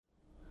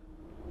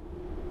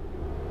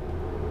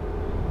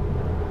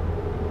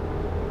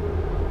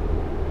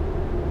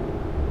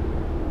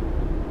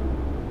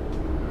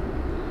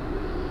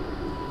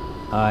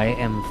I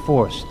am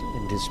forced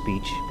into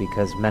speech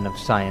because men of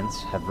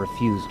science have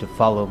refused to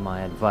follow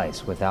my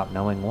advice without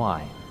knowing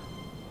why.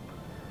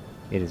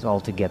 It is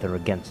altogether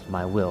against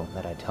my will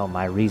that I tell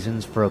my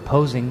reasons for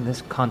opposing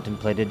this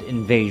contemplated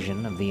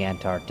invasion of the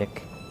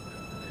Antarctic,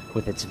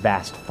 with its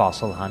vast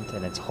fossil hunt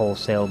and its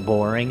wholesale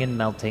boring and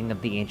melting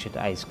of the ancient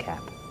ice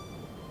cap.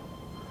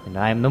 And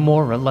I am the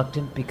more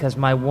reluctant because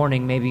my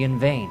warning may be in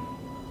vain.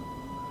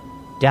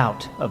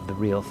 Doubt of the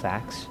real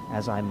facts,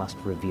 as I must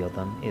reveal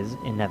them, is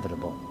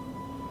inevitable.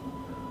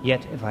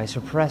 Yet, if I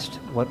suppressed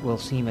what will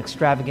seem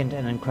extravagant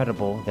and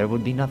incredible, there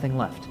would be nothing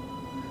left.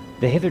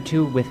 The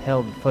hitherto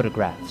withheld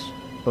photographs,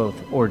 both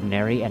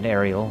ordinary and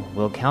aerial,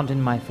 will count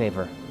in my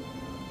favor,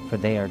 for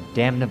they are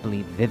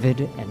damnably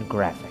vivid and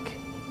graphic.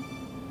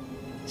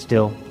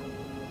 Still,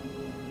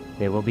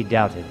 they will be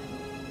doubted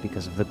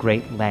because of the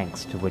great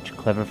lengths to which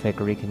clever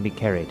fakery can be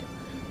carried.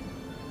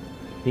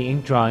 The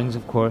ink drawings,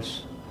 of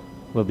course,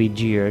 will be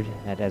jeered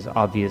at as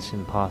obvious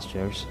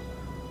impostures,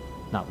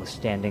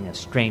 notwithstanding a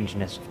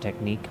strangeness of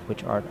technique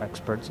which art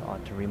experts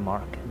ought to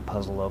remark and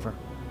puzzle over.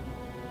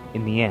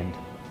 In the end,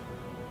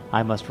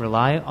 I must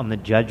rely on the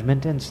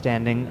judgment and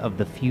standing of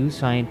the few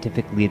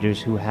scientific leaders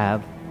who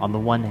have, on the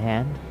one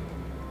hand,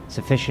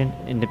 sufficient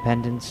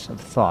independence of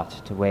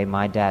thought to weigh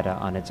my data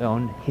on its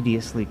own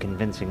hideously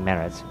convincing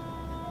merits,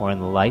 or in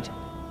the light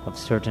of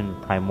certain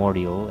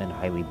primordial and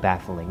highly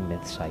baffling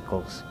myth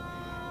cycles,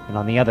 and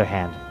on the other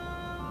hand,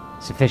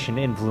 sufficient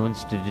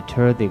influence to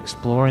deter the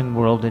exploring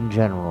world in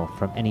general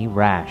from any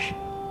rash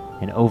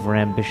and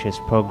overambitious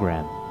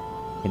program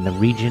in the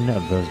region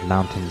of those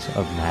mountains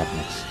of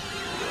madness.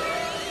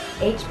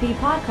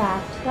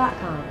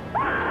 hppodcraft.com.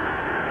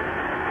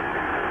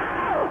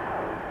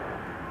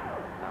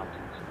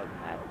 Mountains of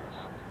madness.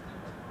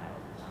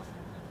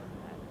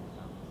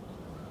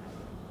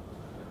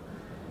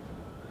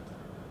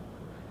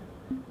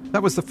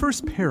 That was the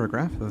first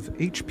paragraph of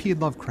H.P.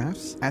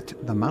 Lovecraft's At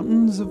the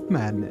Mountains of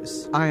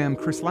Madness. I am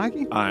Chris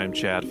Lackey. I'm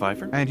Chad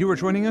Pfeiffer. And you are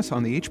joining us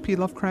on the H.P.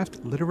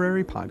 Lovecraft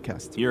Literary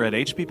Podcast. Here at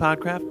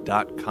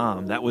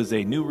hppodcraft.com. That was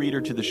a new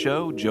reader to the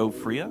show, Joe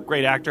Freya.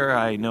 Great actor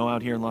I know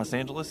out here in Los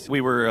Angeles. We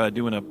were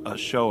doing a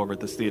show over at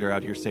this theater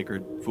out here,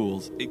 Sacred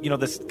Fools.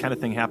 This kind of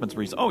thing happens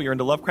where he's, you're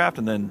into Lovecraft?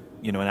 And then,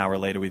 an hour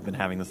later we've been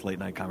having this late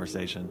night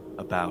conversation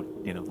about,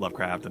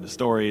 Lovecraft and his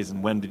stories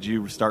and when did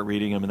you start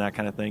reading him and that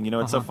kind of thing.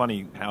 It's so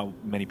funny how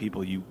many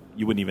people you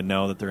wouldn't even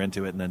know that they're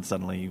into it, and then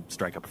suddenly you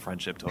strike up a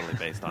friendship totally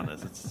based on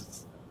this. It's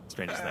the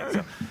strangest thing.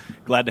 So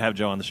glad to have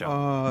Joe on the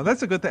show.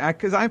 That's a good thing,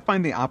 because I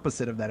find the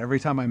opposite of that. Every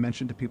time I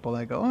mention to people,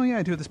 I go, oh yeah,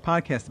 I do this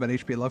podcast about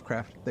H.P.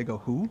 Lovecraft. They go,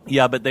 who?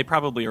 Yeah, but they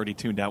probably already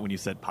tuned out when you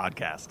said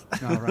podcast.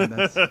 Oh, right.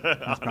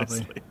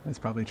 That's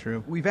probably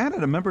true. We've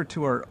added a member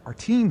to our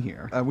team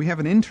here. We have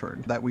an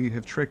intern that we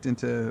have tricked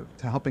into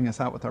helping us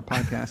out with our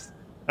podcast.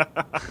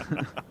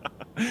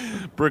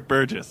 Brooke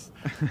Burgess.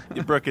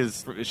 Brooke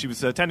she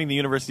was attending the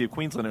University of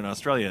Queensland in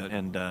Australia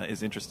and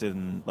is interested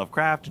in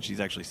Lovecraft, and she's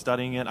actually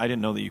studying it. I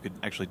didn't know that you could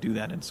actually do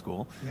that in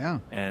school. Yeah.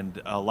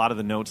 And a lot of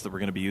the notes that we're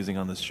going to be using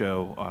on this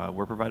show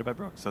were provided by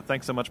Brooke. So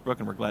thanks so much, Brooke,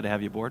 and we're glad to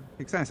have you aboard.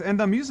 Exactly. And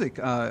the music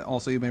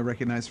also you may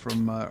recognize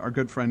from our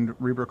good friend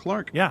Reber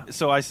Clark. Yeah.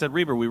 So I said,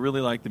 Reber, we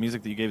really like the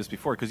music that you gave us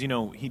before, because,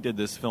 he did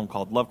this film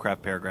called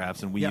Lovecraft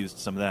Paragraphs, and we used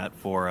some of that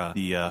for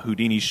the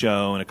Houdini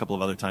show, and a couple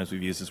of other times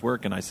we've used his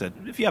work. And I said,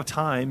 if you have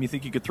time, you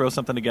think you could throw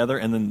something together?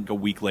 And then a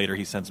week later,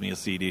 he sends me a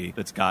CD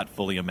that's got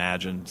fully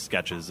imagined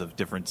sketches of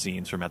different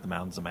scenes from At the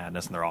Mountains of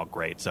Madness, and they're all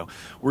great. So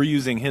we're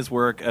using his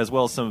work as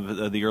well as some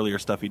of the earlier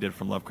stuff he did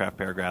from Lovecraft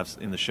Paragraphs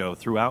in the show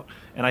throughout.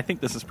 And I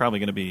think this is probably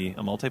going to be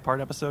a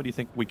multi-part episode. Do you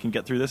think we can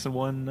get through this in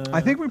one?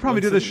 I think we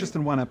probably do this just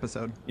in one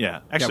episode.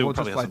 Yeah. Actually, we'll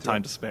probably have some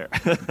time to spare.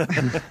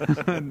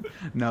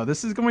 No,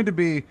 this is going to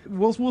be,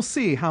 we'll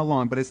see how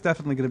long, but it's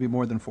definitely going to be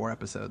more than 4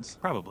 episodes.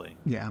 Probably.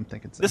 Yeah, I'm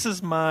thinking so. This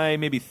is my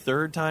maybe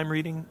third time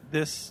reading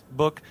this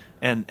book,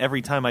 and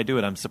every time I do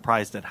it, I'm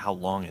surprised at how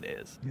long it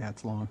is. Yeah,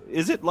 it's long.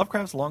 Is it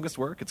Lovecraft's longest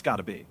work? It's got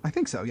to be. I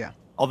think so, yeah.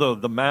 Although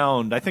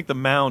I think The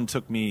Mound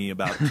took me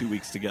about 2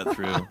 weeks to get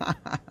through.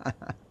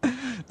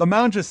 The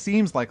Mound just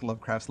seems like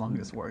Lovecraft's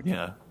longest work.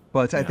 Yeah.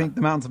 But I think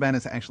The Mountains of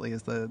Madness actually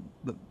is the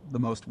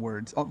most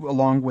words,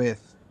 along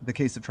with The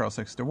Case of Charles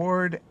Dexter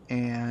Ward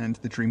and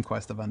The Dream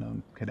Quest of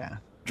Unknown Kadath.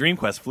 Dream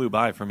Quest flew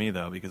by for me,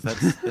 though, because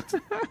that's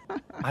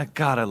my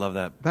God, I love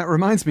that. That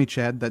reminds me,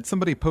 Chad, that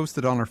somebody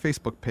posted on our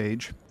Facebook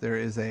page, there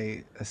is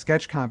a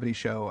sketch comedy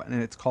show,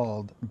 and it's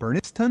called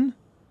Burniston.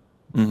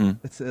 Mm-hmm.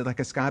 It's like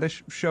a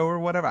Scottish show or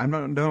whatever. I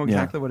don't know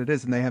exactly what it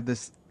is, and they have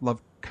this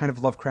kind of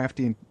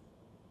Lovecraftian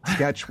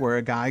sketch where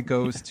a guy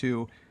goes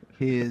to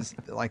his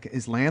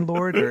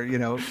landlord or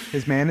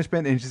his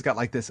management, and he's just got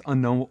like this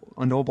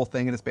unknowable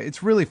thing in his basement.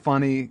 It's really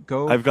funny.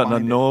 I've got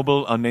an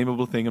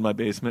unnameable thing in my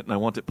basement, and I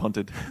want it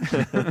punted.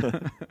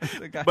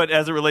 But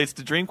as it relates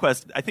to Dream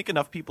Quest, I think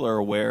enough people are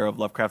aware of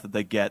Lovecraft that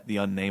they get the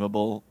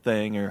unnameable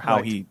thing or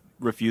how he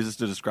refuses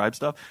to describe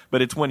stuff.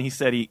 But it's when he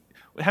said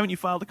haven't you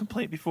filed a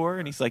complaint before?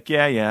 And he's like,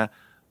 yeah.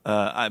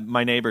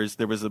 My neighbors,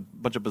 there was a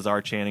bunch of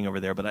bizarre chanting over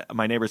there, but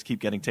my neighbors keep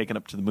getting taken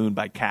up to the moon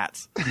by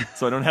cats,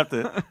 so I don't have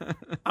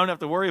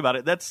to worry about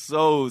it. That's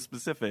so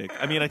specific.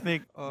 I mean, I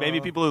think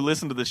maybe people who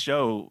listen to the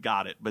show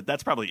got it, but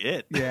that's probably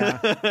it.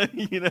 Yeah.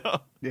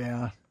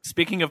 Yeah.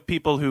 Speaking of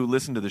people who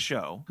listen to the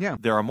show,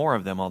 there are more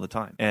of them all the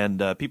time.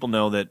 And people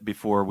know that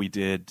before we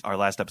did our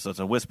last episodes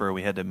on Whisper,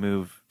 we had to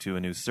move to a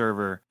new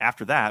server.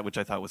 After that, which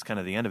I thought was kind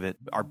of the end of it,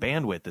 our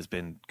bandwidth has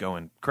been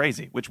going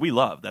crazy, which we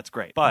love. That's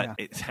great. But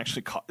it's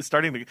actually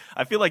starting to...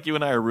 I feel like you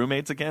and I are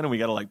roommates again, and we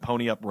got to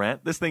pony up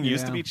rent. This thing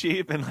used to be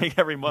cheap, and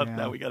every month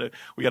now we got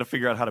to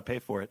figure out how to pay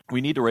for it. We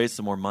need to raise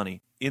some more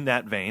money. In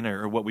that vein,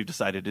 or what we've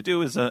decided to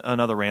do is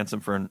another ransom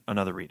for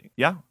another reading.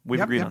 Yeah,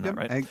 we've agreed on that,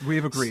 right?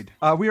 We've agreed.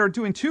 We are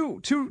doing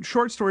two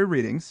short story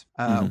readings.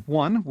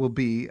 One will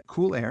be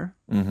Cool Air,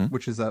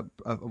 which is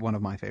one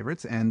of my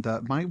favorites, and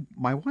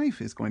my wife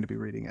is going to be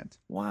reading it.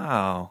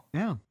 Wow.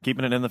 Yeah.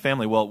 Keeping it in the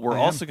family. Well, we're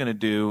also going to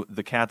do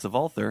The Cats of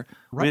Ulthar,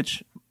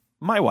 which...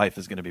 my wife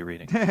is going to be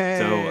reading.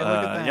 Hey,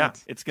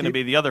 it's going to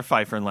be the other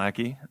Pfeiffer and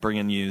Lackey,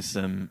 bringing you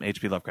some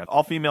H.P. Lovecraft.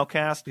 All-female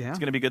cast. Yeah. It's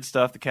going to be good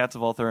stuff. The Cats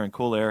of Ulthar and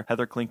Cool Air.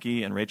 Heather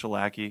Klinke and Rachel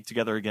Lackey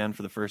together again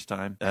for the first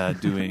time,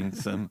 doing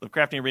some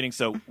Lovecraftian readings.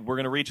 So we're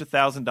going to reach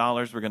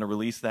 $1,000. We're going to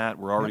release that.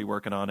 We're already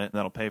working on it, and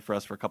that'll pay for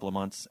us for a couple of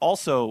months.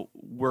 Also,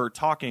 we're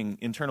talking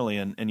internally,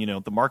 and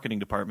the marketing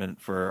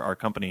department for our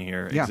company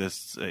here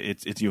exists.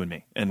 It's you and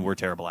me, and we're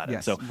terrible at it.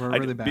 Yes, so we're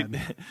really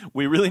bad.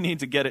 We really need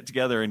to get it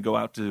together and go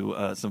out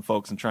to some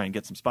folks and try and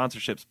get some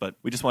sponsorships, but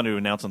we just wanted to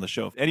announce on the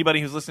show. If anybody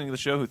who's listening to the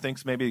show who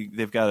thinks maybe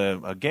they've got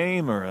a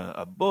game or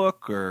a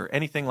book or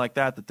anything like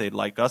that they'd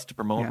like us to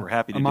promote, we're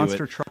happy to do it. A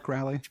monster truck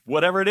rally.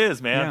 Whatever it is,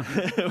 man.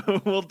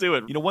 We'll do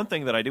it. One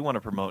thing that I do want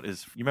to promote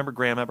is, you remember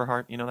Graham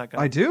Eberhardt? You know that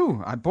guy? I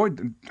do.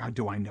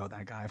 Do I know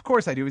that guy? Of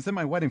course I do. He's at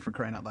my wedding, for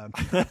crying out loud.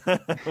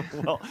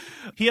 Well,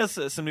 he has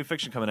some new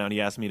fiction coming out he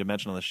asked me to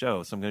mention on the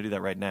show, so I'm going to do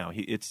that right now.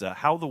 It's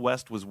How the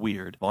West Was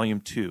Weird, Volume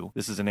 2.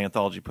 This is an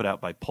anthology put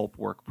out by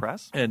Pulpwork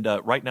Press, and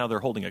right now they're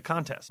holding a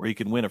contest where you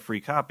can win a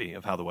free copy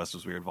of How the West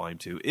Was Weird Volume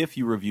 2 if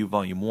you review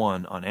Volume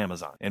 1 on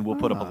Amazon. And we'll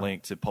put up a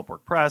link to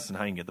Pulpwork Press and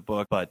how you can get the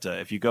book. But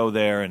if you go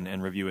there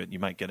and review it, you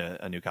might get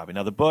a new copy.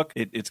 Now, the book,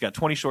 it's got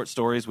 20 short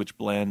stories which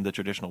blend the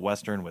traditional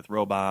Western with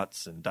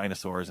robots and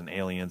dinosaurs and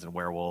aliens and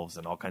werewolves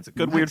and all kinds of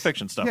good weird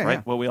fiction stuff, right?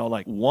 Yeah. What we all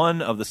like.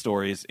 One of the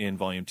stories in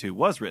Volume 2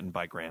 was written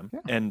by Graham. Yeah.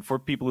 And for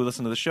people who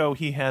listen to the show,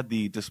 he had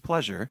the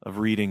displeasure of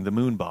reading The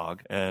Moonbog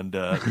and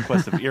The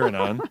Quest of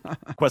Iranon.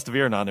 Quest of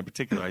Iranon in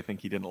particular, I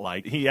think he didn't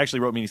like. He actually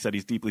wrote me and he said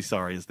he's deeply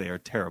sorry as they are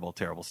terrible,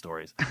 terrible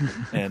stories.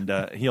 And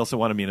he also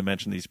wanted me to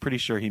mention that he's pretty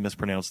sure he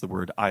mispronounced the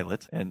word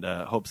islet, and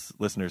hopes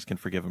listeners can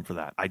forgive him for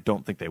that. I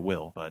don't think they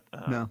will, but...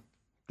 No,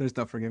 there's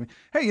no forgiving.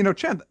 Hey,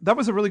 Chad, that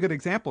was a really good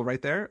example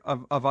right there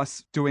of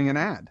us doing an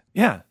ad.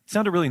 Yeah, it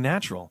sounded really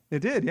natural. It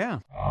did, yeah.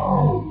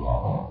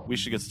 We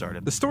should get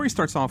started. The story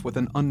starts off with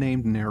an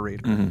unnamed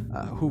narrator,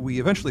 who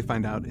we eventually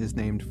find out is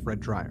named Fred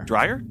Dryer.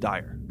 Dryer?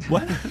 Dyer.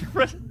 What?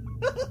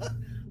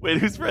 Wait,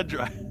 who's Fred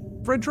Dryer?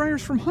 Fred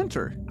Dryer's from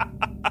Hunter.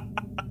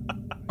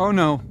 Oh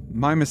no,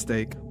 my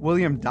mistake.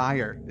 William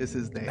Dyer is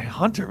his name. Hey,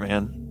 Hunter,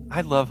 man. I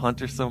love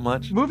Hunter so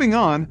much. Moving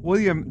on,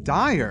 William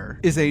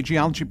Dyer is a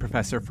geology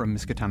professor from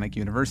Miskatonic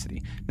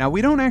University. Now,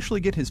 we don't actually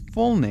get his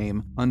full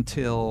name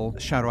until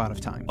Shadow Out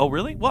of Time. Oh,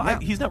 really? Well,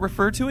 he's not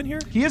referred to in here?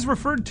 He is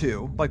referred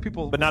to, like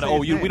people. But not.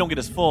 We don't get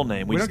his full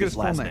name. We just get his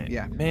last name.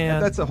 Yeah,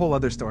 man, that's a whole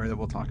other story that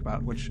we'll talk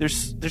about. Which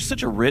there's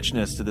such a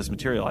richness to this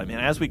material. I mean,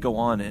 as we go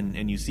on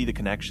and you see the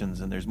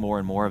connections, and there's more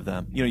and more of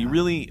them. You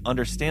really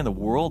understand the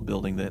world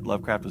building that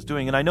Lovecraft was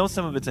doing. And I know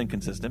some of it's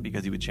inconsistent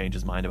because he would change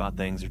his mind about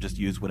things or just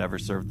use whatever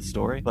served the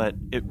story. But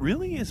it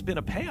really has been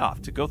a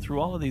payoff to go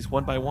through all of these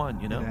one by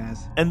one, It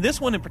has. And this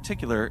one in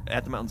particular,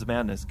 At the Mountains of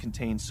Madness,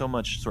 contains so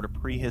much sort of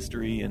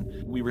prehistory,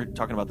 and we were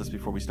talking about this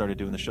before we started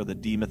doing the show, the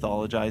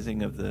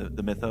demythologizing of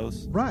the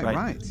mythos.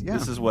 Right, yeah.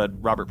 This is what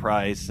Robert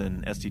Price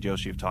and S.T.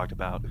 Joshi have talked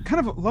about.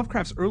 Kind of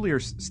Lovecraft's earlier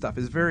stuff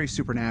is very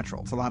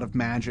supernatural. It's a lot of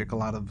magic, a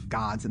lot of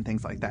gods and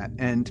things like that.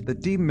 And the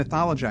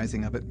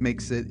demythologizing of it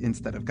makes it,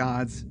 instead of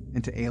gods,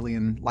 into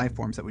alien life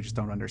forms that we just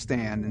don't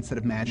understand. Instead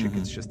of magic,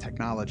 it's just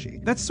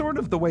technology. That's sort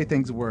of the way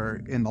things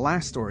were in the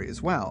last story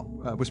as well,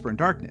 Whisper in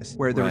Darkness,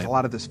 where there was a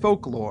lot of this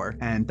folklore,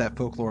 and that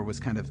folklore was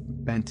kind of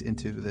bent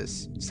into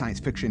this science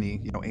fiction-y,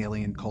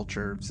 alien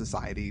culture,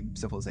 society,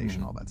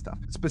 civilization, all that stuff.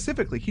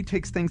 Specifically, he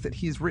takes things that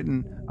he's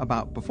written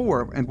about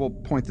before, and we'll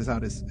point this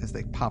out as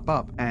they pop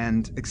up,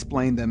 and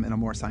explain them in a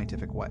more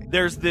scientific way.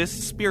 There's this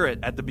spirit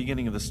at the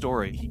beginning of the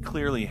story. He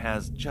clearly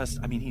has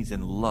he's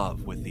in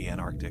love with the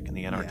Antarctic and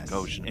the Antarctic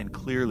Ocean, and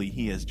clearly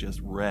he has just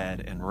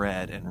read and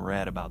read and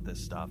read about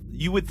this stuff.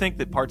 You would think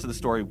that parts of the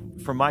story,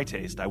 for my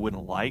taste, I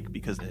wouldn't like,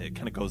 because it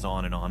kind of goes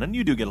on, and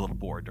you do get a little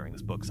bored during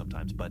this book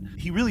sometimes, but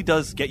he really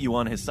does get you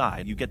on his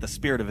side. You get the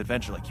spirit of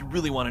adventure. Like, you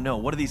really want to know,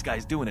 what are these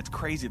guys doing? It's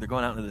crazy. They're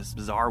going out into this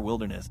bizarre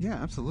wilderness. Yeah,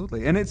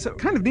 absolutely. And it's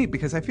kind of neat,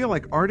 because I feel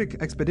like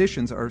Arctic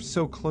expeditions are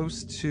so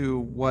close to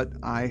what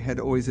I had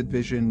always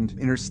envisioned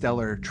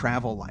interstellar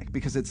travel like,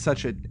 because it's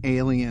such an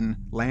alien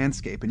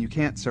landscape, and you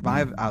can't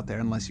survive out there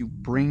unless you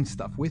bring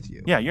stuff with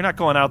you. Yeah, you're not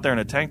going out there in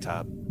a tank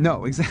top.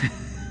 No, exactly.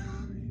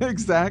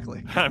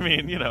 Exactly. I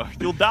mean,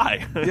 you'll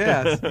die.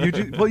 Yes.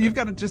 Well, you've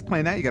got to just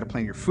plan that. You got to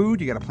plan your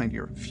food. You got to plan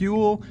your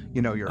fuel,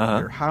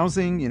 your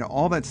housing,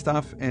 all that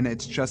stuff. And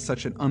it's just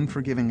such an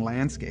unforgiving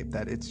landscape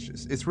that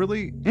it's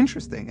really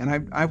interesting.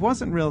 And I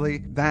wasn't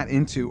really that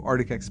into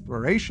Arctic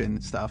exploration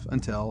stuff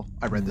until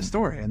I read the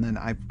story. And then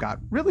I got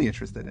really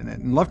interested in it.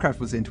 And Lovecraft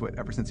was into it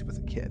ever since he was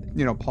a kid.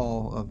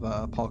 Paul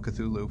of Paul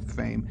Cthulhu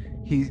fame,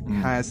 he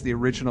has the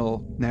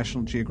original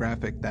National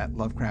Geographic that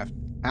Lovecraft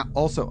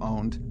also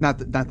owned, not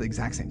the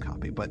exact same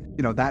copy, but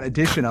that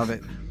edition of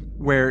it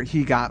where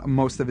he got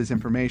most of his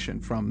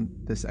information from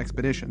this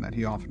expedition that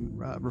he often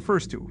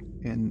refers to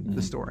in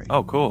the story.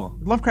 Oh, cool.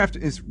 Lovecraft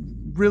is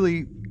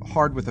really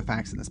hard with the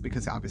facts in this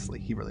because obviously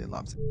he really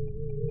loves it.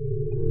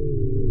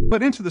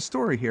 But into the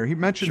story here, he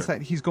mentions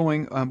that he's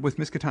going with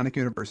Miskatonic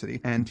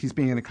University, and he's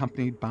being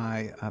accompanied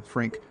by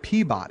Frank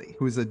Peabody,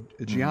 who is a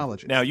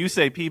geologist. Now, you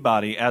say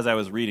Peabody as I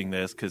was reading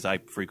this, because I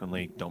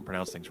frequently don't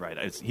pronounce things right.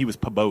 He was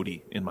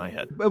Peabody in my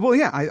head. Well,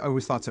 yeah, I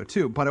always thought so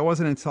too. But it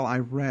wasn't until I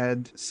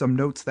read some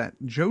notes that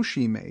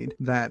Joshi made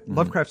that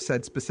Lovecraft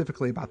said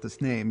specifically about this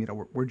name.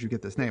 Where'd you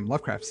get this name?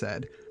 Lovecraft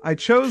said, I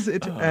chose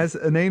it as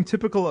a name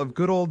typical of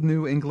good old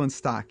New England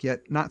stock,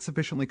 yet not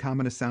sufficiently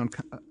common to sound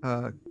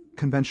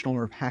conventional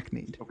or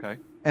hackneyed. Okay.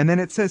 And then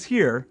it says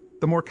here,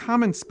 the more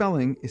common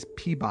spelling is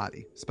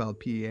Peabody, spelled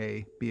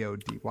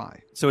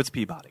P-A-B-O-D-Y. So it's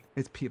Peabody.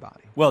 It's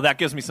Peabody. Well, that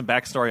gives me some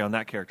backstory on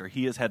that character.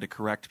 He has had to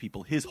correct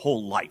people his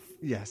whole life.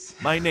 Yes.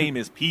 My name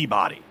is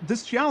Peabody.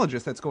 This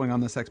geologist that's going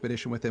on this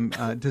expedition with him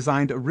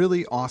designed a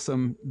really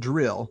awesome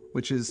drill,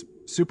 which is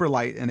super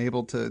light and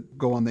able to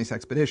go on these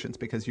expeditions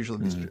because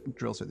usually these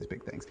drills are these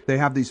big things. They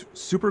have these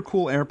super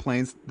cool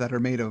airplanes that are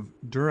made of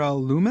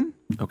duralumin,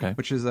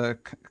 which is a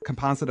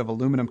composite of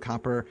aluminum,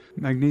 copper,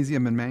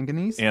 magnesium, and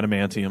manganese.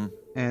 Adamantium.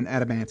 And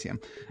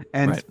adamantium.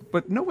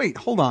 But no, wait,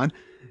 hold on.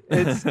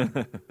 It's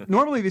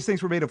normally these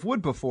things were made of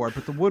wood before,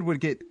 but the wood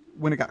would get,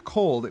 when it got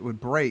cold, it would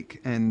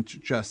break and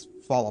just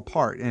fall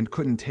apart and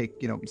couldn't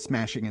take,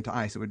 smashing into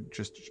ice. It would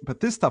but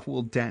this stuff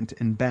will dent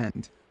and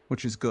bend,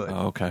 which is good.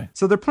 Oh, okay.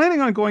 So they're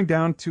planning on going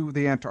down to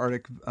the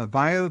Antarctic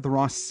via the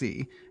Ross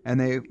Sea, and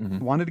they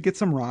wanted to get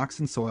some rocks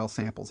and soil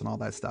samples and all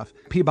that stuff.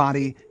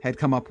 Peabody had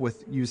come up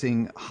with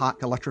using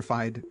hot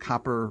electrified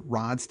copper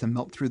rods to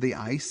melt through the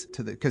ice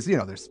because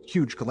there's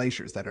huge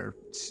glaciers that are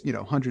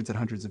hundreds and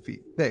hundreds of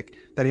feet thick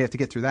that you have to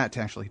get through that to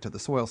actually to the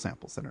soil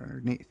samples that are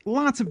underneath.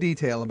 Lots of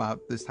detail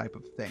about this type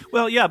of thing.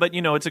 Well, yeah, but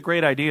it's a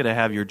great idea to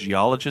have your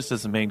geologist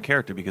as the main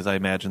character because I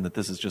imagine that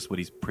this is just what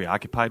he's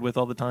preoccupied with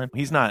all the time.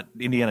 He's not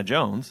Indiana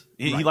Jones.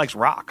 He likes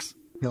rocks.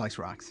 He likes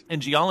rocks.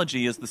 And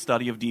geology is the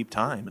study of deep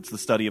time. It's the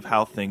study of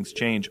how things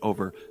change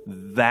over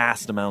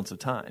vast amounts of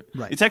time.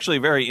 Right. It's actually a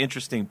very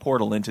interesting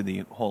portal into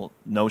the whole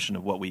notion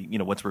of what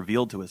what's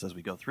revealed to us as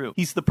we go through.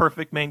 He's the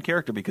perfect main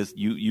character because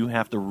you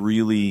have to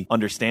really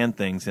understand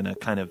things in a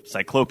kind of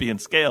cyclopean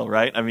scale,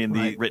 right? I mean,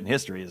 the written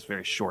history is a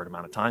very short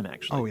amount of time,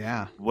 actually. Oh,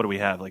 yeah. What do we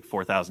have? Like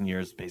 4,000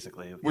 years,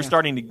 basically. We're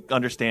starting to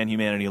understand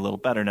humanity a little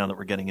better now that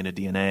we're getting into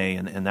DNA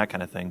and that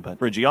kind of thing. But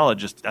for a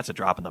geologist, that's a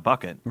drop in the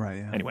bucket. Right,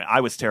 yeah. Anyway,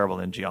 I was terrible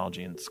in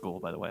geology in school,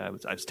 by the way. I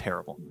was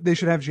terrible. They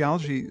should have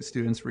geology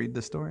students read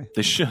this story.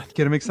 They should.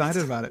 Get them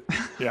excited about it.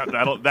 Yeah,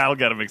 that'll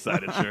get them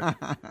excited, sure.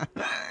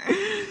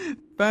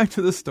 Back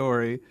to the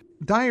story.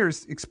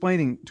 Dyer's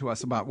explaining to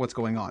us about what's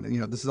going on.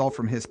 This is all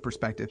from his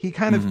perspective. He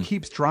kind of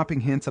keeps dropping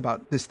hints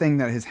about this thing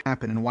that has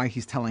happened and why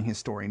he's telling his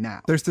story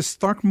now. There's this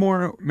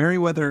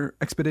Starkmore-Merriweather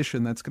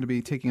expedition that's going to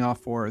be taking off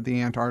for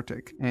the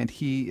Antarctic, and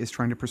he is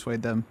trying to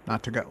persuade them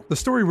not to go. The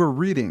story we're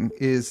reading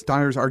is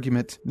Dyer's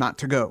argument not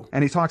to go.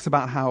 And he talks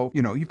about how,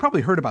 you've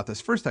probably heard about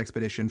this first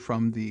expedition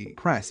from the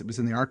press. It was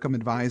in the Arkham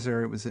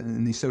Advisor. It was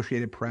in the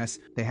Associated Press.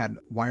 They had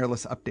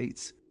wireless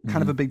updates.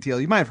 Kind of a big deal.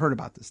 You might have heard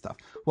about this stuff.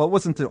 Well, it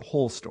wasn't the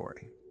whole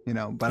story. But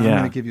I'm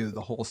going to give you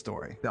the whole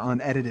story, the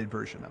unedited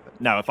version of it.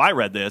 Now, if I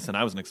read this and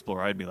I was an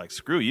explorer, I'd be like,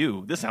 screw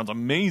you. This sounds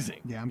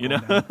amazing. Yeah, I'm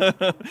going down.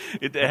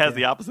 It has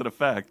the opposite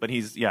effect. But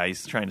he's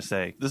trying to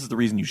say, this is the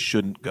reason you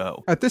shouldn't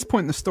go. At this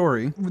point in the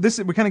story,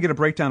 we kind of get a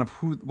breakdown of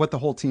what the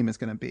whole team is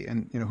going to be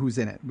and, who's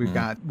in it. We've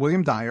got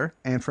William Dyer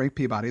and Frank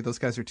Peabody. Those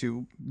guys are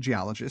two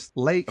geologists.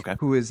 Lake,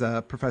 who is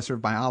a professor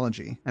of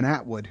biology, and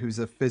Atwood, who's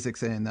a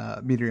physics and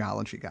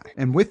meteorology guy.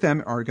 And with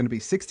them are going to be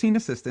 16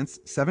 assistants,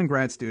 7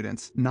 grad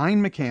students,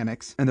 9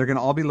 mechanics, and they're going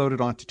to all be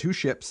loaded onto 2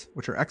 ships,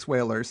 which are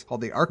ex-whalers,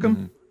 called the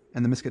Arkham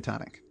and the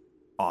Miskatonic.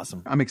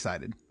 Awesome. I'm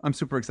excited. I'm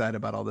super excited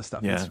about all this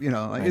stuff. Yeah, it's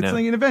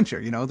like an adventure.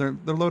 They're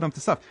loading up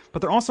the stuff,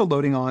 but they're also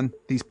loading on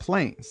these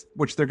planes,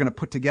 which they're going to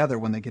put together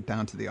when they get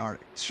down to the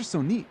Arctic. It's just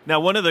so neat.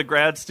 Now, one of the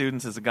grad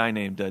students is a guy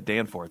named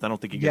Danforth. I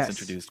don't think he gets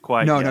introduced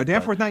quite yet. No,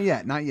 Danforth, not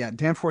yet. Not yet.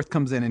 Danforth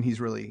comes in and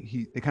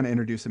they kind of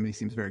introduce him and he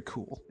seems very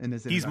cool.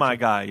 He's my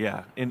guy,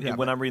 yeah. And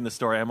when I'm reading the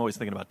story, I'm always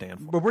thinking about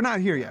Danforth. But we're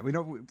not here yet. We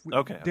don't.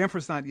 Okay.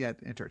 Danforth's not yet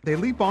entered. They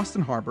leave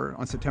Boston Harbor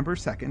on September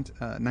 2nd,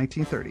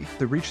 1930.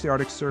 They reach the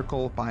Arctic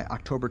Circle by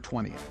October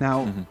 20th.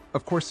 Now,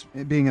 of course,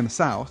 being in the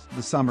South,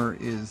 the summer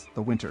is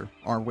the winter,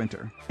 our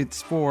winter.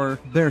 It's for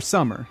their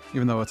summer,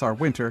 even though it's our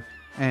winter.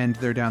 And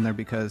they're down there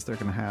because they're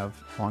going to have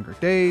longer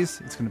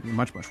days. It's going to be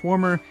much, much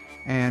warmer.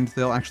 And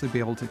they'll actually be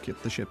able to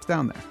get the ships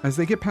down there. As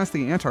they get past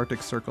the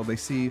Antarctic Circle, they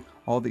see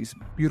all these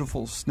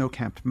beautiful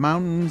snow-capped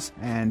mountains,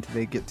 and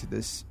they get to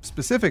this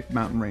specific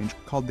mountain range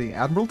called the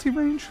Admiralty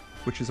Range,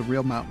 which is a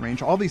real mountain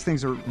range. All these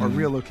things are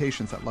real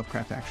locations that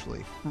Lovecraft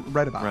actually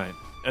read about. Right.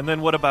 And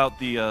then what about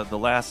the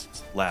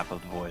last lap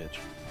of the voyage?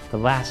 The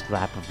last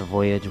lap of the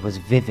voyage was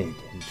vivid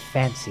and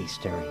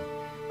fancy-stirring.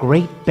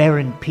 Great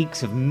barren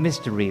peaks of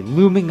mystery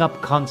looming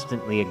up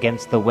constantly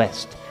against the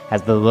west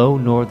as the low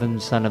northern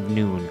sun of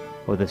noon,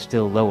 or the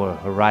still lower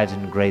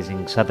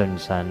horizon-grazing southern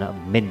sun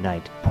of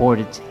midnight, poured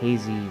its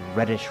hazy,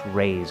 reddish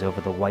rays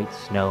over the white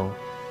snow,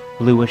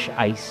 bluish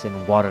ice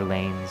and water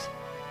lanes,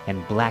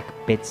 and black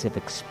bits of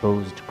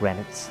exposed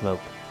granite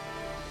slope.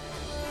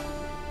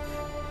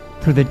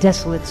 Through the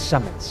desolate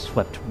summits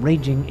swept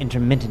raging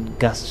intermittent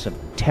gusts of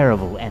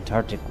terrible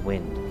Antarctic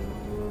wind,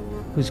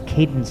 whose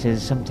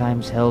cadences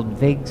sometimes held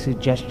vague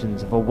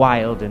suggestions of a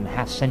wild and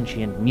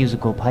half-sentient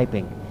musical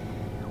piping,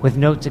 with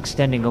notes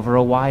extending over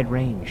a wide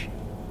range,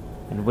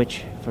 and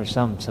which, for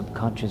some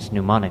subconscious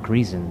mnemonic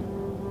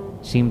reason,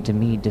 seemed to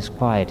me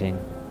disquieting,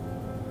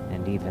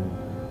 and even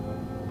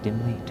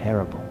dimly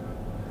terrible.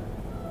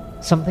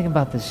 Something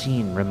about the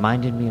scene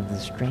reminded me of the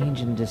strange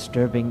and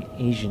disturbing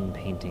Asian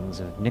paintings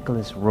of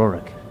Nicholas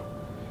Roerich,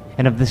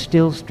 and of the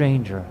still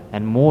stranger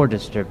and more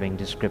disturbing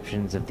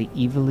descriptions of the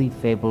evilly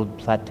fabled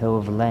Plateau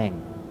of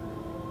Leng,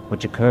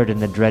 which occurred in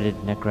the dreaded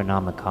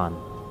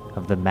Necronomicon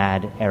of the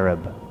mad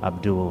Arab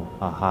Abdul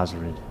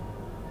Ahazred.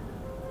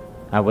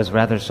 I was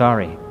rather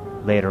sorry,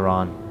 later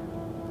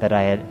on, that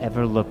I had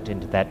ever looked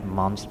into that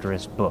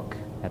monstrous book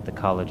at the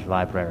college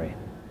library.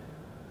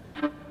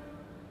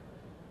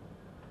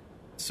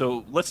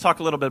 So let's talk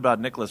a little bit about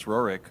Nicholas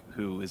Roerich,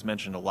 who is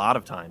mentioned a lot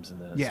of times in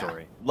the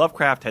story.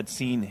 Lovecraft had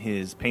seen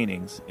his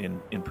paintings in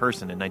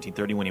person in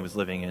 1930 when he was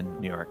living in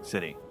New York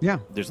City. Yeah.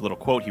 There's a little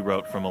quote he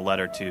wrote from a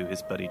letter to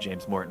his buddy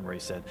James Morton where he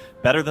said,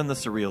 "Better than the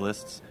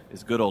Surrealists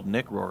is good old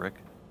Nick Roerich,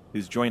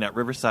 whose joint at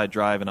Riverside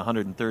Drive and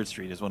 103rd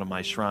Street is one of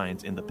my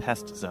shrines in the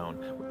pest zone."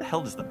 What the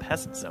hell does the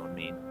pest zone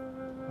mean?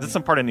 Is this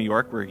some part of New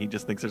York where he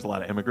just thinks there's a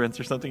lot of immigrants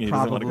or something and he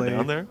doesn't want to go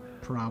down there?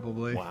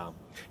 Probably. Wow.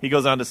 He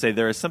goes on to say,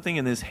 "There is something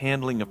in this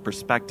handling of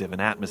perspective and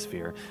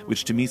atmosphere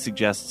which to me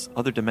suggests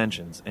other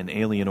dimensions and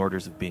alien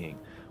orders of being,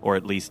 or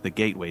at least the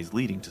gateways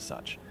leading to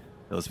such.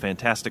 Those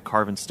fantastic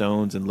carven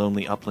stones and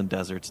lonely upland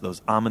deserts,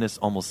 those ominous,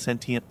 almost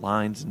sentient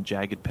lines and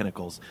jagged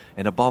pinnacles,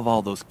 and above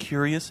all those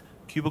curious,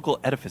 cubical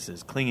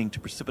edifices clinging to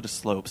precipitous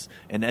slopes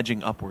and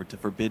edging upward to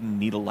forbidden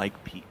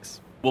needle-like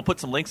peaks." We'll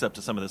put some links up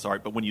to some of this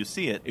art, but when you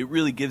see it, it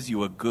really gives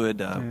you a good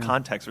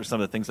context for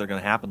some of the things that are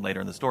going to happen later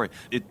in the story.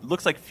 It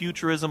looks like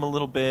futurism a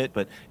little bit,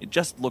 but it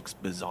just looks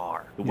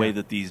bizarre, the way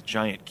that these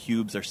giant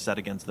cubes are set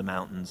against the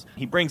mountains.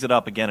 He brings it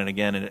up again and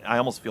again, and I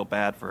almost feel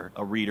bad for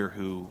a reader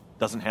who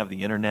doesn't have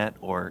the internet,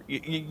 or,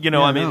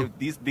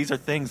 these are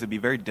things that'd be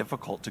very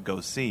difficult to go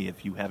see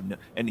if you have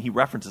and he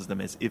references them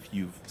as if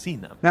you've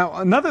seen them. Now,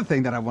 another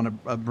thing that I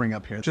want to bring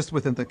up here, just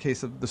within the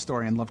case of the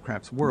story in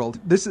Lovecraft's world,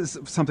 this is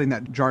something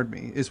that jarred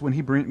me, is when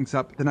he brings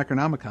up the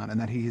Necronomicon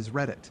and that he has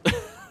read it.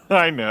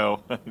 I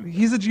know.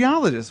 He's a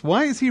geologist.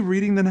 Why is he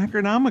reading the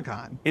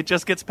Necronomicon? It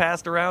just gets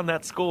passed around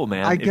that school,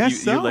 man. I guess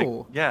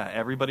so.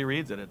 Everybody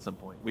reads it at some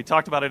point. We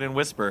talked about it in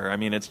Whisper. I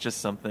mean, it's just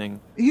something.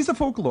 He's a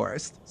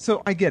folklorist,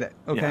 so I get it,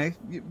 okay?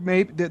 Yeah.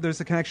 Maybe there's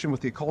a connection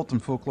with the occult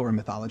and folklore and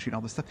mythology and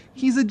all this stuff.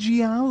 He's a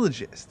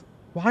geologist.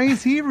 Why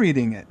is he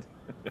reading it?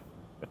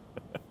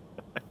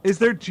 Is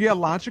there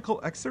geological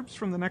excerpts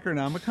from the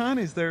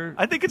Necronomicon?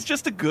 I think it's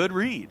just a good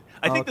read.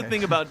 I think the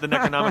thing about the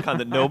Necronomicon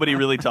that nobody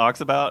really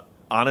talks about,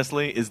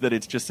 honestly, is that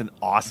it's just an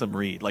awesome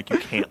read. Like, you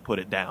can't put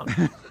it down.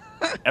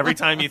 Every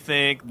time you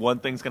think one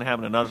thing's going to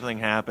happen, another thing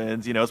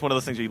happens. You know, it's one of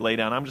those things where you lay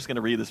down, I'm just going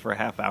to read this for a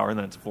half hour, and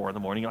then it's 4 in the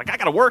morning. You're like, I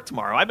got to work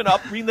tomorrow. I've been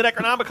up reading the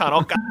Necronomicon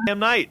all goddamn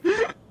night.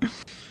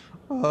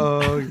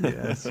 Oh,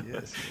 yes.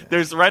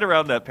 There's right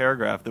around that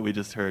paragraph that we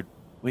just heard.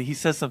 Wait, he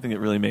says something that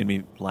really made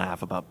me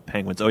laugh about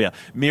penguins. Oh, yeah.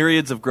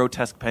 Myriads of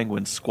grotesque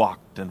penguins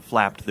squawked and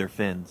flapped their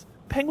fins.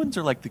 Penguins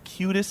are like the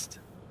cutest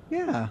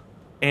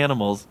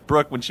animals.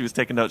 Brooke, when she was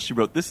taking notes, she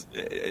wrote this,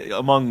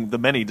 among the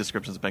many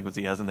descriptions of penguins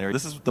he has in there,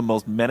 this is the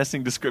most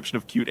menacing description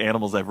of cute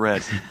animals I've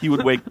read. He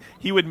would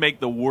make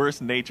the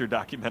worst nature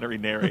documentary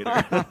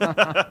narrator.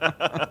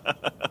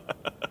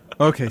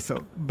 Okay,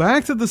 so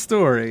back to the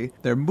story.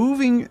 They're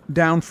moving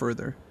down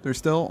further. They're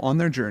still on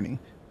their journey.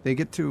 They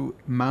get to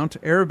Mount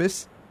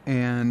Erebus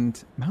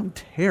and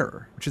Mount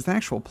Terror, which is the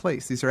actual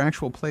place. These are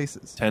actual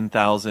places.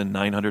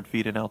 10,900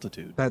 feet in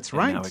altitude. That's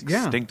right. Now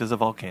extinct as a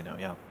volcano.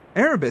 Yeah.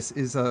 Erebus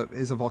is a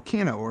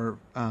volcano, or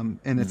and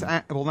it's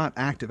not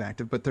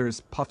active, but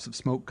there's puffs of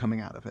smoke coming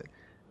out of it.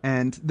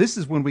 And this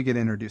is when we get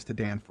introduced to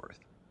Danforth.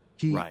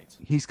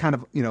 he's kind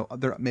of,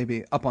 they're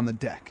maybe up on the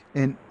deck.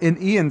 And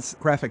in Ian's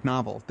graphic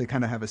novel, they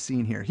kind of have a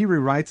scene here. He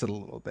rewrites it a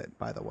little bit,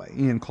 by the way.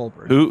 Ian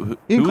Colbert. Who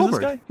Ian is Colbert. this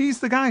guy? He's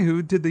the guy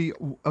who did the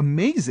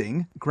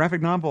amazing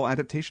graphic novel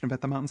adaptation of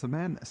At the Mountains of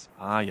Madness.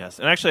 Ah, yes.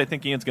 And actually, I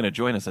think Ian's going to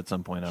join us at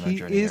some point on our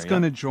journey. He is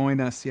going to join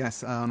us,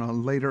 yes, on a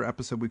later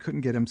episode. We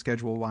couldn't get him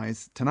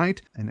schedule-wise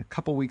tonight. In a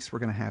couple weeks, we're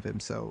going to have him,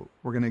 so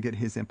we're going to get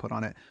his input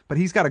on it. But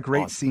he's got a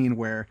great scene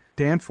where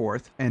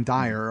Danforth and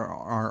Dyer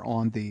are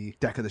on the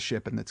deck of the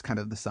ship, and it's kind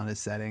of the sun is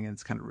setting, and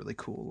it's kind of really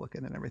cool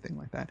looking and everything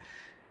like that.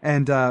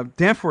 And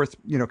Danforth,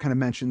 kind of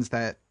mentions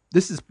that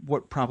this is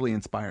what probably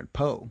inspired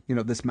Poe,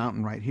 this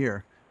mountain right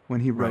here,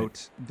 when he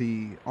wrote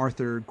the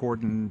Arthur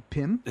Gordon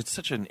Pym. It's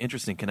such an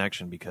interesting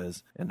connection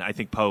because, and I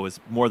think Poe is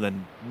more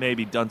than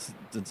maybe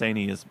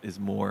Dunsany is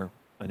more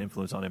an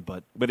influence on him,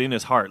 but in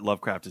his heart,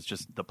 Lovecraft is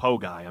just the Poe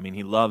guy. I mean,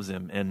 he loves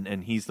him,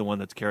 and he's the one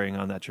that's carrying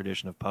on that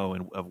tradition of Poe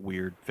and of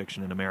weird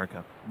fiction in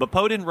America. But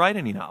Poe didn't write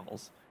any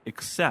novels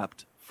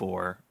except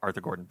for Arthur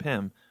Gordon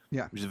Pym,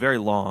 which is very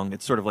long.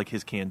 It's sort of like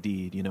his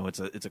Candide.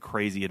 It's a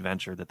crazy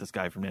adventure that this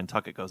guy from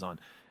Nantucket goes on.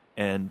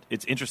 And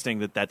it's interesting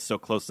that that's so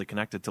closely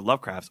connected to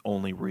Lovecraft's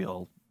only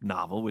real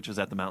novel, which is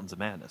At the Mountains of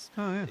Madness.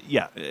 Oh,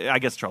 yeah. Yeah, I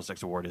guess Charles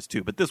Dexter Ward is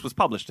too, but this was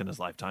published in his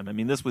lifetime. I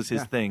mean, this was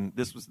his thing.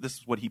 This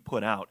is what he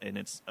put out, and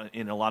it's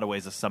in a lot of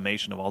ways a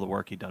summation of all the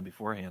work he'd done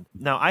beforehand.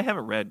 Now, I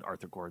haven't read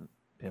Arthur Gordon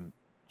Pym.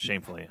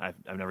 Shamefully,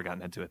 I've never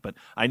gotten into it, but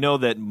I know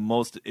that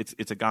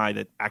it's a guy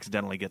that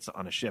accidentally gets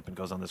on a ship and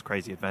goes on this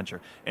crazy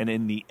adventure, and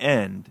in the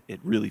end, it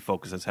really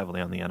focuses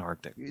heavily on the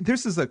Antarctic.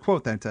 This is a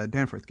quote that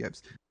Danforth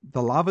gives: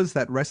 "The lavas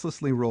that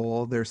restlessly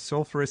roll their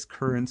sulphurous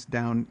currents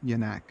down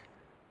Yanak,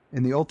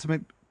 in the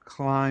ultimate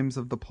climes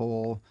of the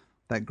pole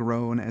that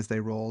groan as they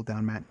roll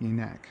down Mount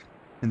Yanak,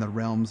 in the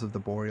realms of the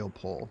boreal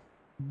pole."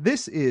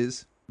 This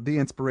is the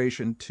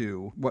inspiration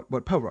to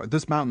what Poe wrote,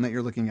 this mountain that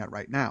you're looking at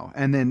right now.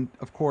 And then,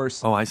 of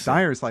course,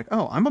 Dyer's like,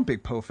 "Oh, I'm a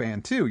big Poe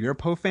fan too. You're a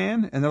Poe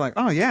fan?" And they're like,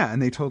 "Oh, yeah."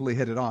 And they totally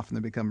hit it off, and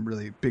they become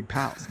really big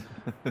pals.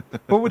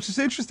 But which is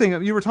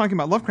interesting, you were talking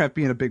about Lovecraft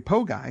being a big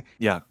Poe guy.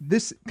 Yeah.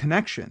 This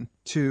connection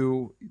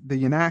to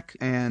the Yanak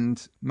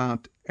and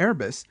Mount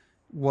Erebus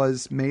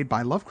was made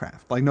by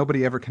Lovecraft. Like,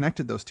 nobody ever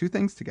connected those two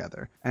things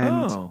together.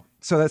 And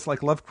so that's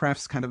like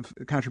Lovecraft's kind of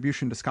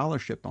contribution to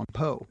scholarship on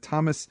Poe.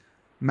 Thomas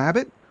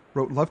Mabbitt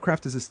wrote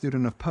Lovecraft as a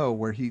Student of Poe,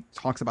 where he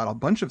talks about a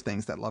bunch of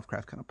things that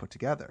Lovecraft kind of put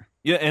together.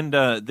 Yeah, and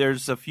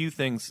there's a few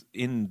things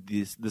in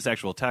this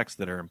actual text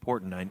that are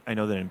important. I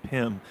know that in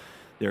Pym,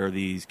 there are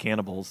these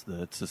cannibals,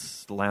 the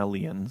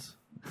Tsislalians.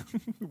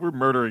 We're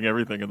murdering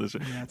everything in this show.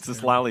 Yeah,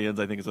 Tsislalians,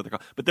 I think is what they're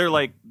called. But they're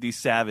like these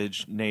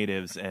savage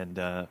natives,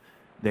 and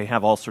they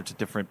have all sorts of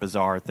different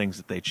bizarre things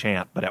that they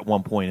chant. But at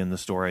one point in the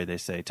story, they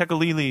say,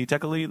 "Tekalili,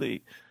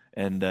 Tekalili,"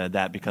 and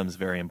that becomes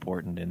very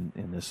important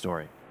in this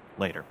story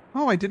later.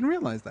 Oh, I didn't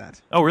realize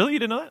that. Oh, really? You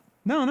didn't know that?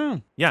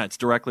 No. Yeah, it's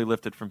directly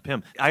lifted from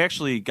Pym. I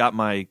actually got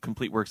my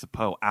complete works of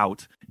Poe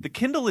out. The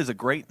Kindle is a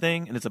great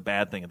thing, and it's a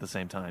bad thing at the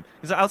same time.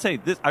 Because I'll say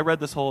this: I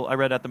read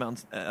At the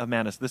Mountains of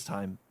Madness this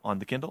time on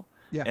the Kindle.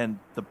 Yeah. And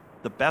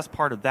the best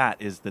part of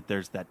that is that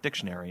there's that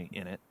dictionary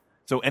in it.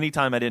 So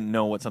anytime I didn't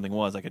know what something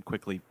was, I could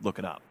quickly look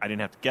it up. I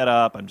didn't have to get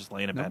up. I'm just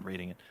laying in bed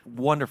reading it.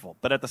 Wonderful.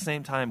 But at the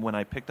same time, when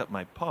I picked up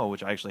my Poe,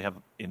 which I actually have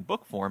in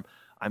book form,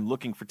 I'm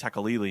looking for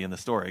Tekalili in the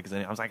story because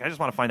I was like, I just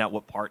want to find out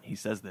what part he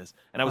says this.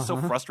 And I was so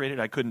frustrated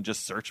I couldn't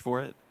just search for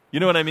it.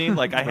 You know what I mean?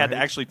 Like I had to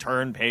actually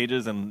turn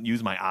pages and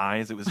use my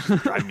eyes. It was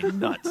just driving me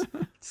nuts.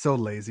 So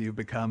lazy you've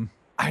become.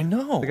 I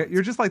know.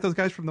 You're just like those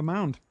guys from the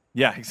Mound.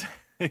 Yeah, exactly.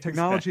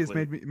 Technology has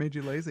made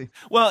you lazy.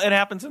 Well, it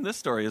happens in this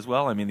story as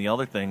well. I mean, the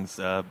other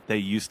things, they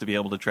used to be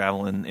able to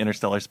travel in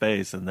interstellar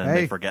space, and then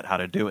they forget how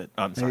to do it.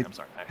 I'm sorry.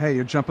 Hey,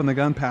 you're jumping the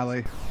gun,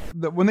 Pally.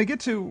 When they get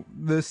to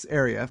this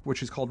area,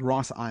 which is called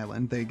Ross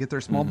Island, they get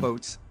their small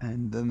boats,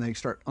 and then they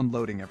start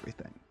unloading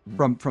everything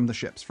from the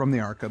ships, from the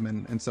Arkham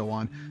and so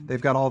on. They've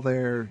got all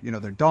their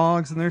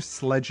dogs and their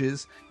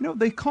sledges.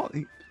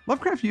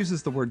 Lovecraft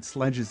uses the word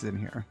sledges in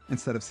here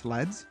instead of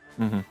sleds.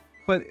 Mm-hmm.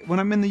 But when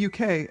I'm in the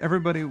UK,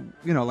 everybody,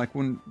 like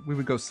when we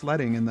would go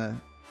sledding in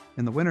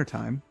the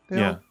wintertime,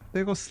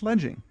 they go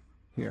sledging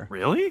here.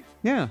 Really?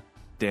 Yeah.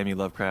 Damn you,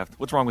 Lovecraft.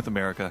 What's wrong with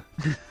America?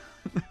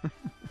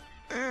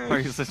 Why are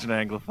you such an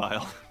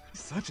Anglophile?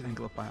 Such an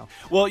Anglophile.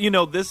 Well,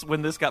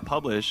 when this got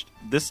published,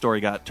 this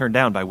story got turned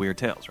down by Weird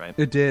Tales, right?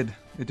 It did.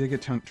 It did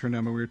get turned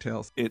down by Weird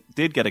Tales. It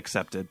did get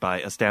accepted by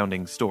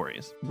Astounding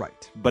Stories.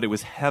 Right. But it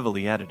was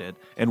heavily edited.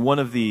 And one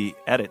of the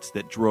edits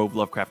that drove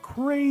Lovecraft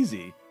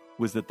crazy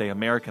was that they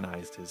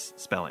Americanized his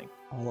spelling.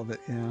 All of it,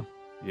 yeah.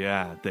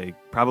 Yeah, they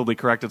probably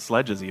corrected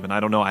sledges even.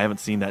 I don't know. I haven't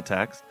seen that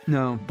text.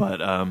 No.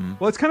 But,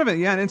 well, it's kind of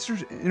an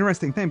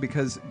interesting thing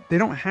because they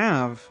don't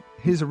have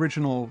his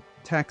original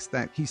text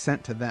that he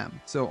sent to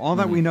them. So all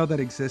that we know that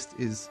exists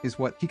is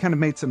what he kind of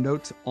made some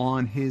notes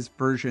on his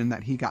version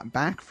that he got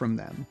back from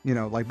them,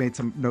 like made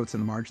some notes in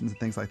the margins and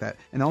things like that.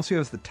 And also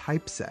has the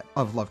typeset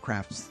of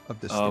Lovecraft's of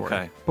this story.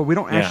 Okay. But we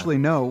don't actually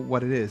know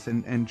what it is.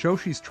 And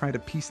Joshi's tried to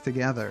piece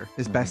together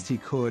as best he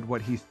could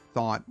what he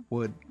thought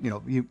would,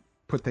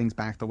 put things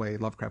back the way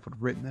Lovecraft would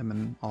have written them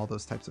and all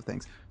those types of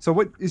things. So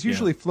what is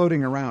usually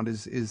floating around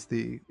is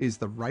the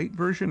right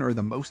version or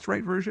the most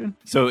right version.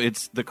 So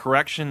it's the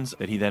corrections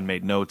that he then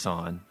made notes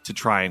on to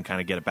try and kind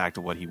of get it back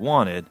to what he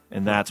wanted,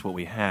 and that's what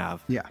we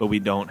have. Yeah. But we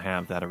don't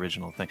have that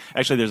original thing.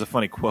 Actually, there's a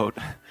funny quote.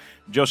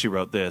 Joshi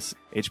wrote this: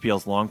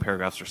 HPL's long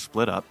paragraphs are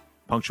split up,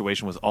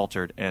 punctuation was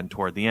altered, and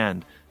toward the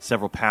end,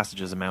 several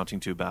passages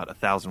amounting to about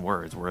 1,000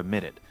 words were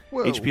omitted.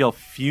 Whoa. HPL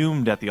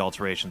fumed at the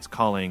alterations,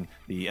 calling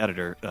the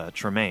editor,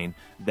 Tremaine,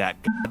 that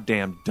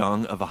goddamn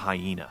dung of a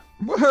hyena.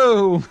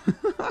 Whoa!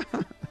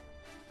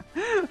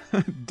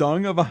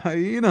 Dung of a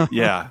hyena.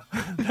 Yeah,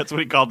 that's what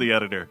he called the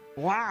editor.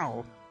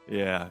 Wow.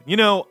 Yeah.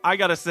 I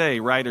gotta say,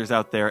 writers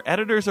out there,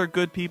 editors are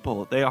good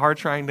people. They are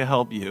trying to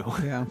help you.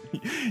 Yeah.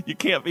 You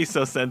can't be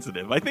so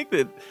sensitive. I think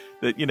that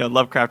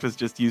Lovecraft was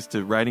just used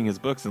to writing his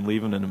books and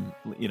leaving them,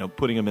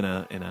 putting them in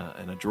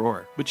a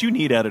drawer. But you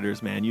need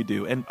editors, man. You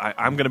do. And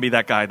I'm gonna be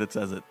that guy that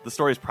says it. The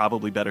story is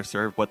probably better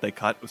served. What they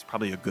cut was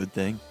probably a good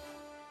thing.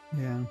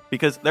 Yeah.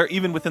 Because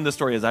even within the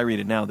story as I read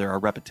it now, there are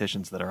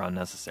repetitions that are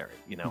unnecessary.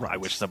 Right. I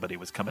wish somebody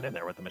was coming in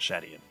there with a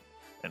machete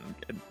and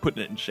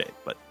putting it in shape.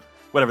 But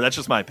whatever, that's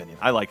just my opinion.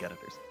 I like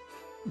editors.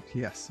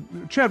 Yes.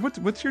 Chad,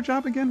 what's your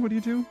job again? What do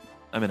you do?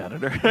 I'm an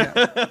editor.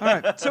 Yeah. All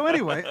right. So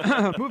anyway,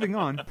 moving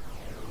on.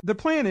 The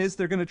plan is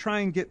they're going to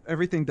try and get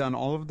everything done,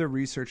 all of their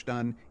research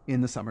done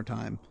in the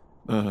summertime.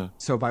 Uh-huh.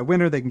 So by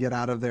winter, they can get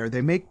out of there.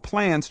 They make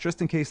plans,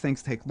 just in case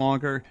things take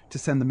longer, to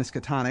send the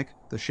Miskatonic,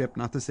 the ship,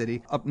 not the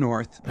city, up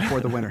north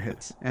before the winter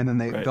hits. And then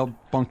they'll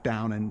bunk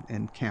down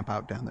and camp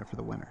out down there for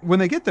the winter. When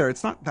they get there,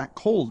 it's not that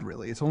cold,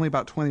 really. It's only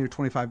about 20 or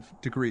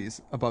 25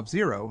 degrees above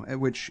zero,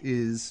 which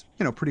is,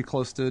 pretty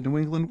close to New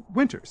England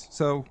winters.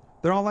 So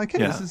they're all like, hey,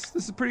 this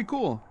is pretty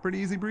cool, pretty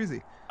easy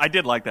breezy. I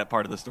did like that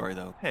part of the story,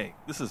 though. Hey,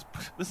 this is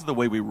the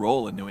way we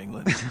roll in New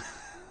England.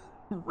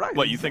 Right.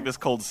 What, you think this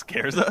cold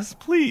scares us?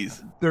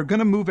 Please. They're going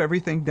to move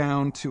everything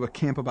down to a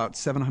camp about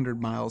 700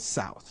 miles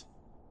south.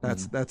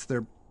 That's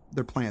their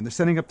plan. They're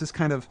setting up this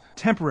kind of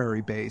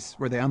temporary base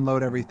where they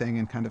unload everything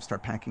and kind of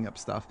start packing up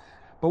stuff.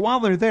 But while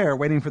they're there,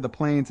 waiting for the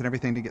planes and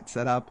everything to get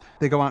set up,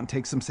 they go out and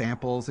take some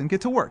samples and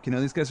get to work.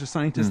 These guys are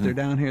scientists. They're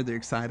down here. They're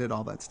excited,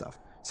 all that stuff.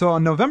 So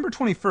on November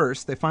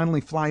 21st, they finally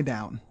fly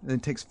down.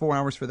 It takes 4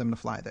 hours for them to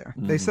fly there.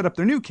 They set up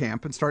their new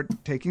camp and start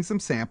taking some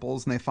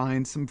samples, and they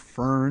find some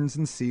ferns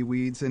and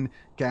seaweeds and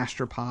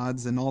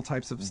gastropods and all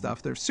types of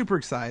stuff. They're super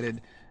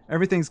excited.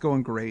 Everything's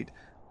going great.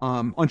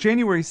 On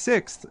January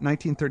 6th,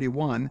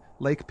 1931,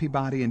 Lake,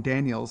 Peabody, and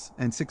Daniels,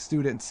 and 6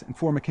 students and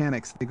 4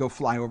 mechanics, they go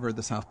fly over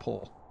the South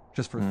Pole.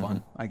 Just for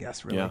fun, I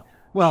guess, really. Yeah.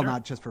 Well,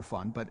 not just for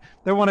fun, but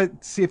they want to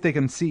see if they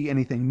can see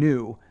anything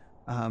new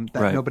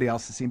that nobody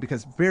else has seen,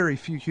 because very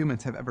few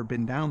humans have ever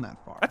been down that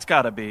far. That's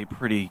got to be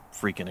pretty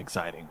freaking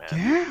exciting, man.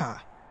 Yeah.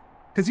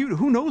 Because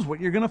who knows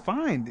what you're going to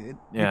find.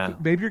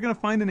 Maybe you're going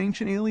to find an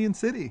ancient alien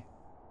city.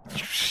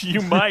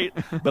 You might,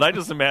 but I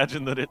just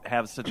imagine that it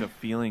has such a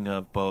feeling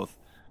of both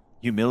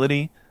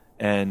humility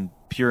and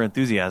pure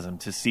enthusiasm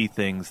to see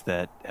things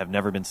that have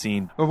never been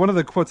seen. Well, one of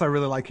the quotes I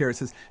really like here, it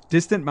says,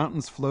 "Distant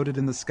mountains floated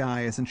in the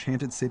sky as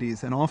enchanted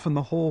cities, and often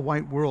the whole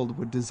white world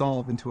would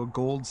dissolve into a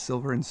gold,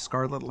 silver, and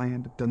scarlet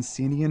land of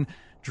Dunsanian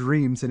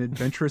dreams and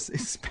adventurous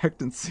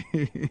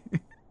expectancy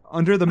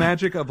under the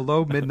magic of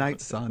low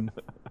midnight sun."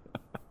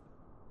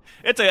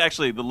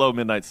 Actually, the low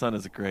midnight sun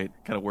is a great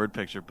kind of word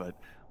picture, but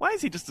why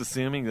is he just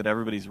assuming that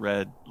everybody's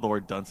read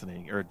Lord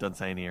Dunsany or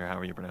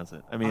however you pronounce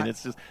it? I mean,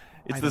 it's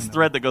this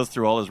thread that goes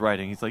through all his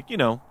writing. He's like, you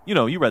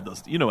read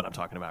those. You know what I'm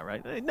talking about,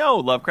 right? No,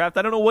 Lovecraft,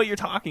 I don't know what you're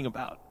talking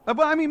about.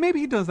 Well, I mean, maybe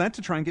he does that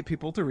to try and get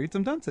people to read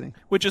some Dunsany.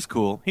 Which is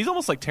cool. He's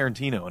almost like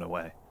Tarantino in a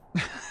way.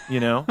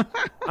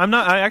 I'm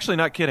actually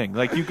not kidding.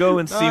 Like, you go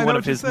and see one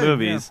of his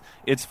movies,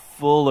 it's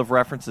full of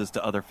references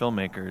to other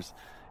filmmakers,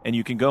 and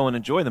you can go and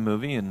enjoy the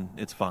movie, and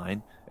it's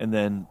fine. And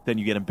then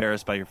you get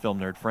embarrassed by your film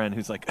nerd friend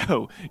who's like,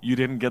 "Oh, you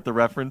didn't get the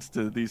reference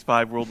to these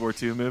 5 World War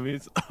II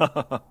movies?"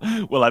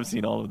 Well, I've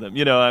seen all of them.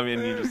 You're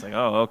just like,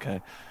 "Oh,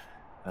 okay."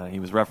 He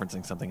was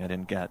referencing something I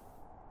didn't get.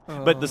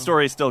 But the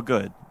story is still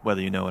good, whether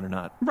you know it or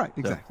not. Right,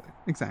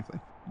 exactly.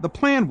 The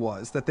plan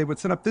was that they would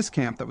set up this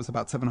camp that was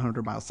about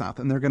 700 miles south,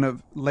 and they're going to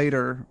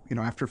later,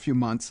 after a few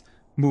months,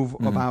 move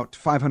about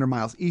 500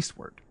 miles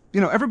eastward.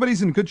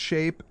 Everybody's in good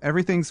shape.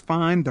 Everything's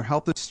fine. Their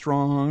health is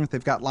strong.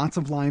 They've got lots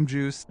of lime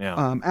juice.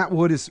 Yeah.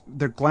 Atwood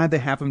they're glad they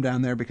have him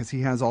down there because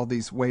he has all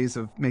these ways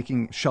of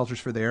making shelters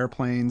for the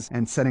airplanes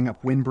and setting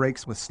up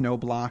windbreaks with snow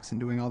blocks and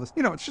doing all this.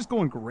 It's just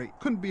going great.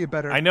 Couldn't be a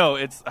better. I know.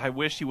 I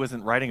wish he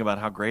wasn't writing about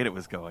how great it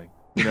was going.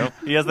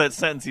 He has that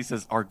sentence. He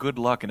says, "Our good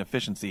luck and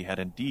efficiency had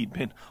indeed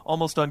been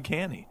almost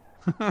uncanny."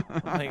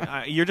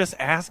 You're just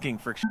asking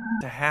for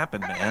to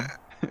happen, man.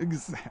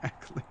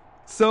 Exactly.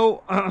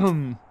 So,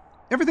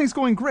 everything's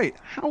going great.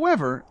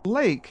 However,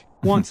 Lake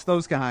wants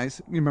those guys,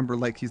 you remember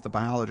Lake, he's the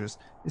biologist,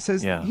 it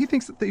says he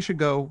thinks that they should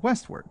go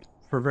westward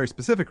for a very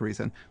specific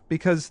reason,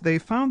 because they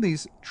found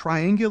these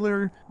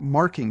triangular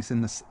markings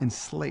in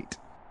slate.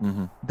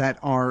 that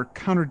are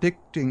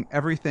contradicting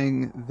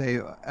everything they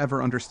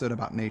ever understood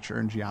about nature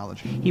and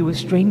geology. He was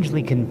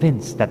strangely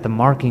convinced that the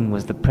marking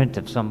was the print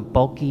of some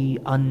bulky,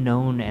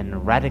 unknown,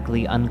 and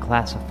radically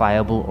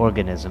unclassifiable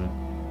organism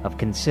of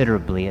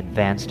considerably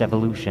advanced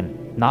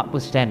evolution,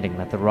 notwithstanding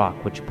that the rock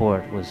which bore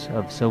it was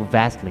of so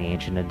vastly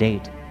ancient a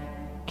date.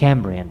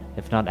 Cambrian,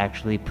 if not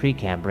actually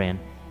Precambrian,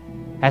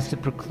 as to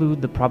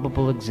preclude the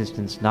probable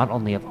existence not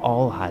only of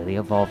all highly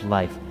evolved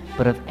life,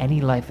 but of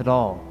any life at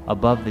all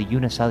above the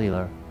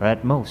unicellular, or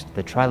at most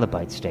the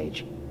trilobite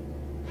stage.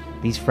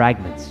 These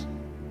fragments,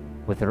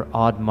 with their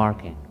odd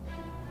marking,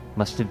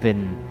 must have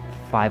been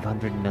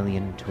 500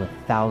 million to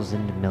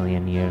 1,000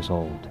 million years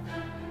old.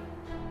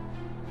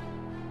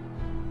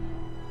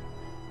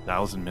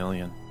 1,000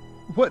 million.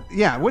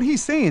 What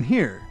he's saying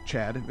here,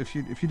 Chad, if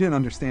you didn't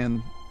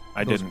understand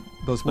those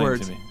Explain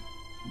words, to me.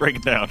 Break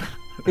it down.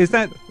 is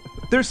that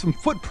there's some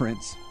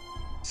footprints,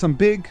 some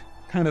big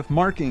kind of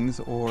markings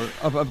or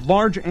of a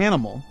large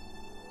animal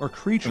or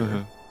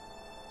creature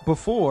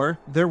before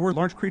there were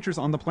large creatures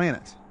on the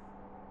planet.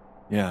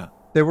 Yeah.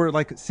 There were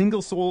like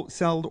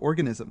single-celled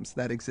organisms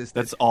that existed.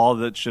 That's all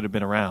that should have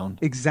been around.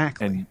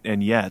 Exactly.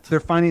 And yet They're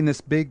finding this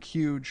big,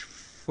 huge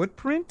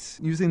footprint,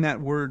 using that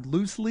word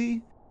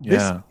loosely.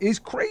 Yeah. This is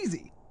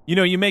crazy. You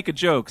know, you make a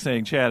joke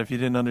saying, Chad, if you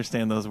didn't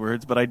understand those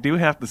words, but I do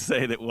have to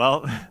say that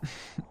while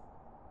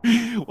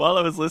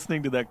I was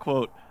listening to that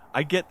quote,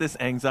 I get this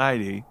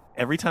anxiety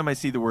every time I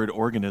see the word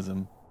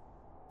organism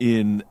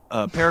in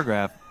a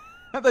paragraph.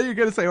 I thought you were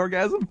going to say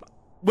orgasm.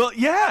 Well,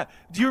 yeah.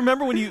 Do you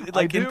remember when you,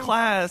 like, in do.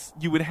 class,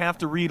 you would have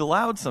to read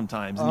aloud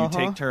sometimes, and you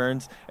take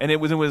turns, and it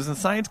was in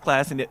science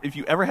class, and if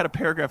you ever had a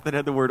paragraph that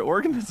had the word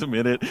organism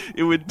in it,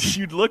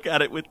 you'd look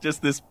at it with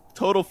just this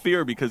total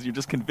fear because you're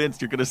just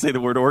convinced you're going to say the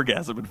word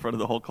orgasm in front of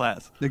the whole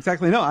class.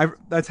 Exactly. No,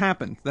 that's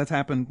happened. That's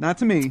happened. Not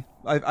to me.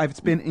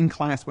 I've been in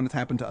class when it's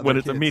happened to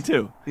other kids. Me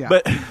too. Yeah.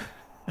 But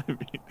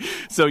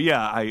so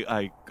yeah,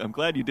 I'm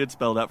glad you did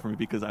spell it out for me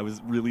because I was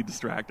really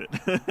distracted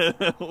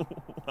while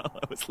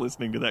I was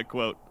listening to that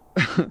quote.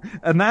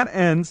 And that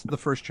ends the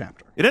first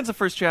chapter. It ends the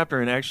first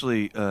chapter, and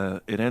actually,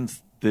 it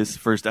ends this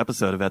first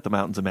episode of At the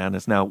Mountains of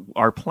Madness. Now,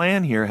 our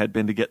plan here had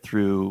been to get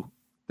through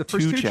The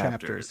first two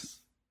chapters.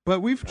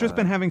 But we've just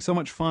been having so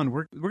much fun.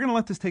 We're going to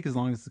let this take as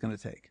long as it's going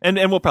to take. And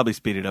we'll probably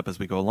speed it up as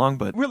we go along,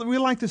 but We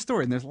like this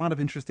story, and there's a lot of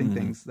interesting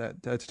things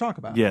that to talk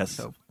about. Yes.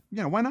 So,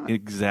 why not?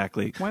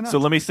 exactly. Why not? So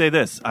let me say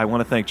this. I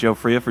want to thank Joe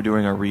Fria for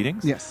doing our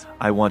readings. Yes.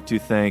 I want to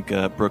thank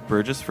Brooke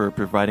Burgess for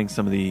providing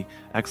some of the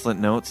excellent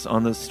notes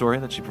on the story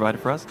that she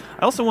provided for us.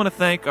 I also want to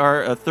thank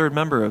our third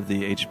member of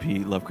the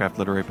HP Lovecraft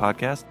Literary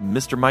Podcast,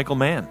 Mr. Michael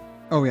Mann.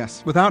 Oh,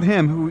 yes. Without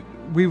him,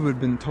 we would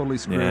have been totally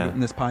screwed, Yeah.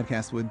 and this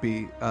podcast would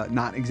be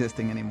not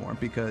existing anymore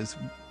because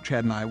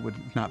Chad and I would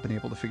have not been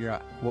able to figure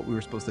out what we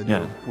were supposed to do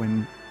Yeah.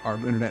 when our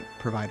internet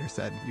provider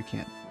said you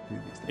can't do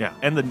these things. Yeah,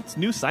 and the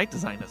new site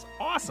design is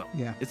awesome.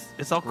 Yeah.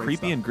 It's all Great creepy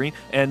stuff. and green.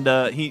 And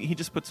he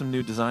just put some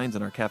new designs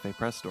in our Cafe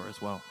Press store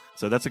as well.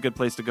 So that's a good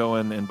place to go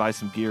and buy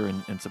some gear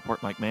and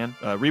support Mike Mann.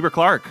 Reber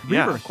Clark.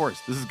 Yeah, Reber. of course.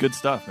 This is good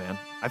stuff, man.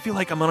 I feel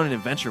like I'm on an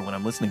adventure when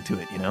I'm listening to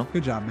it, you know?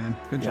 Good job, man.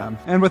 Good job.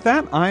 And with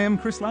that, I am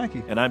Chris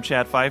Lackey. And I'm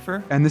Chad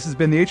Pfeiffer And this has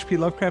been the HP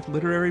Lovecraft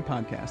Literary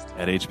Podcast.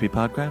 at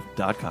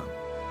hppodcraft.com.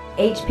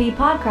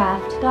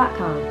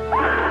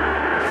 hppodcraft.com.